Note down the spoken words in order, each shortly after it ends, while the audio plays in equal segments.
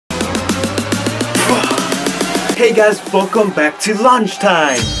Hey guys, welcome back to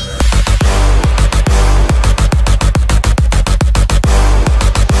Lunchtime!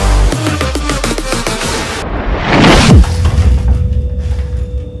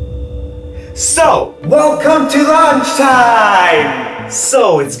 So, welcome to Lunchtime!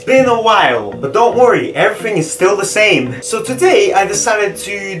 So, it's been a while, but don't worry, everything is still the same. So today, I decided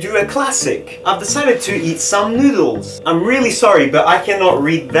to do a classic. I've decided to eat some noodles. I'm really sorry, but I cannot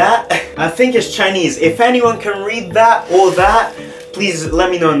read that. I think it's Chinese. If anyone can read that or that, please let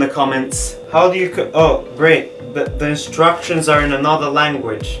me know in the comments. How do you oh, great. The instructions are in another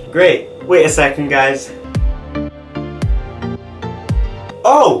language. Great. Wait a second, guys.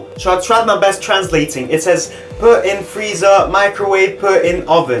 Oh! So I tried my best translating. It says, put in freezer, microwave, put in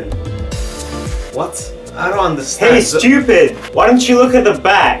oven. What? I don't understand. Hey, stupid! Why don't you look at the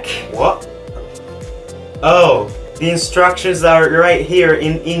back? What? Oh, the instructions are right here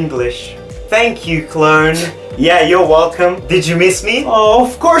in English. Thank you, clone. Yeah, you're welcome. Did you miss me? Oh,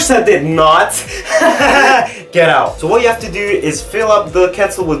 of course I did not. Get out. So what you have to do is fill up the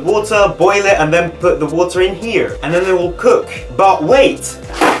kettle with water, boil it, and then put the water in here. And then it will cook. But wait.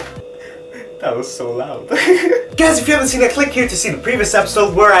 That was so loud. Guys, if you haven't seen it, click here to see the previous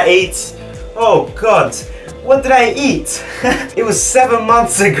episode where I ate... Oh god. What did I eat? It was 7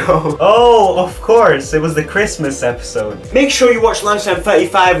 months ago. Oh, of course, it was the Christmas episode. Make sure you watch Lunchtime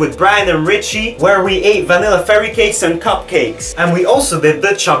 35 with Brian and Richie, where we ate vanilla fairy cakes and cupcakes. And we also did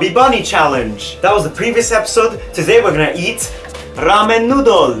the Chubby Bunny Challenge. That was the previous episode. Today we're gonna eat ramen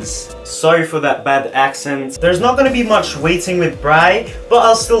noodles. Sorry for that bad accent. There's not gonna be much waiting with Bri, but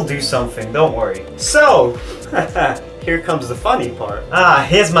I'll still do something, don't worry. So, here comes the funny part. Ah,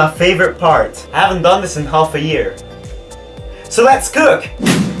 here's my favorite part. I haven't done this in half a year. So let's cook!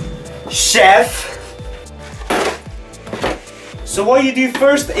 Chef! So what you do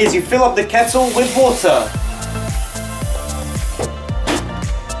first is you fill up the kettle with water.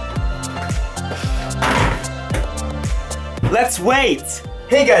 Let's wait!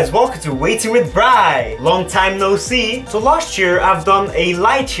 Hey guys, welcome to Waiting with Bri! Long time no see. So last year I've done a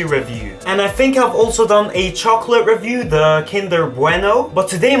lychee review. And I think I've also done a chocolate review, the Kinder Bueno. But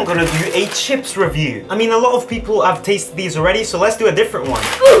today I'm gonna do a chips review. I mean, a lot of people have tasted these already, so let's do a different one.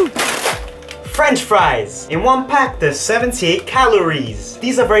 French fries. In one pack there's 78 calories.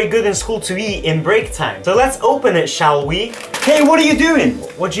 These are very good in school to eat in break time. So let's open it, shall we? Hey, what are you doing?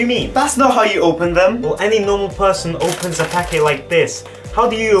 What do you mean? That's not how you open them. Well, any normal person opens a packet like this. How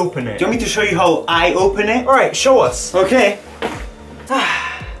do you open it? Do you want me to show you how I open it? Alright, show us. Okay.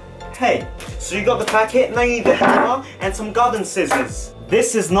 Hey, so you got the packet, now you need the hammer and some garden scissors.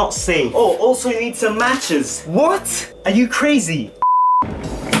 This is not safe. Oh, also you need some matches. What? Are you crazy?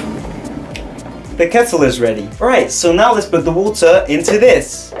 The kettle is ready. Alright, so now let's put the water into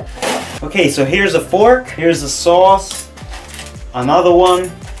this. Okay, so here's a fork, here's the sauce, another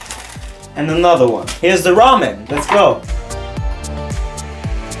one, and another one. Here's the ramen. Let's go.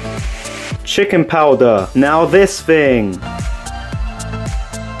 Chicken powder. Now this thing.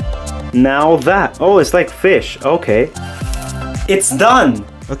 Now that. Oh, it's like fish. Okay. It's done.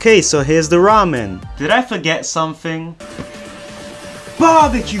 Okay, so here's the ramen. Did I forget something?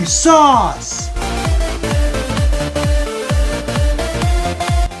 Barbecue sauce!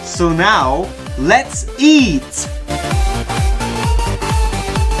 So now, let's eat!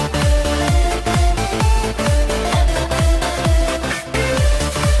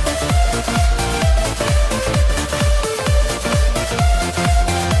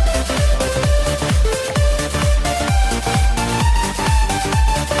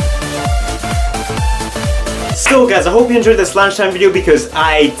 So guys, I hope you enjoyed this lunchtime video because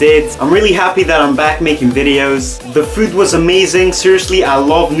I did. I'm really happy that I'm back making videos. The food was amazing. Seriously, I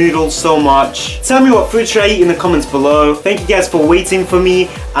love noodles so much. Tell me what food should I eat in the comments below. Thank you guys for waiting for me.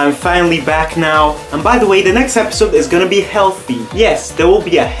 I'm finally back now. And by the way, the next episode is gonna be healthy. Yes, there will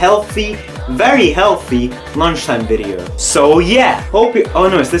be a healthy, very healthy lunchtime video. So yeah, hope you, oh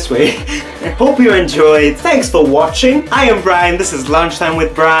no, it's this way. Hope you enjoyed. Thanks for watching. I am Brian, this is Lunchtime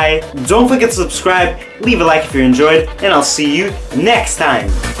with Bri. Don't forget to subscribe, leave a like if you enjoyed, and I'll see you next time.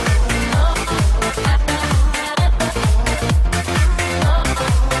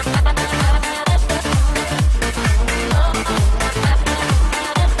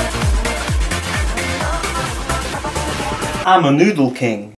 I'm a noodle king.